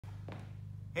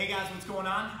Hey guys, what's going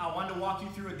on? I wanted to walk you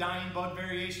through a dying bug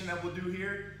variation that we'll do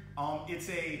here. It's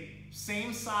a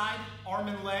same side arm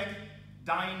and leg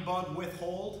dying bug with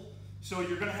hold. So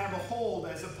you're gonna have a hold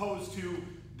as opposed to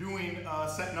doing a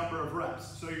set number of reps.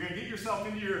 So you're gonna get yourself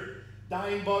into your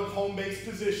dying bug home base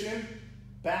position,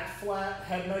 back flat,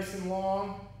 head nice and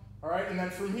long. All right, and then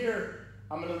from here,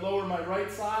 I'm gonna lower my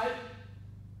right side,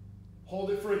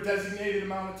 hold it for a designated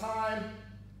amount of time,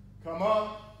 come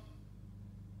up,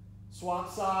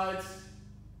 swap sides,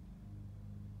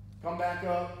 come back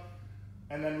up,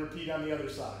 and then repeat on the other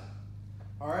side.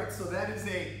 All right, so that is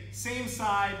a same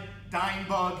side dying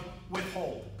bug with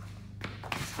hold.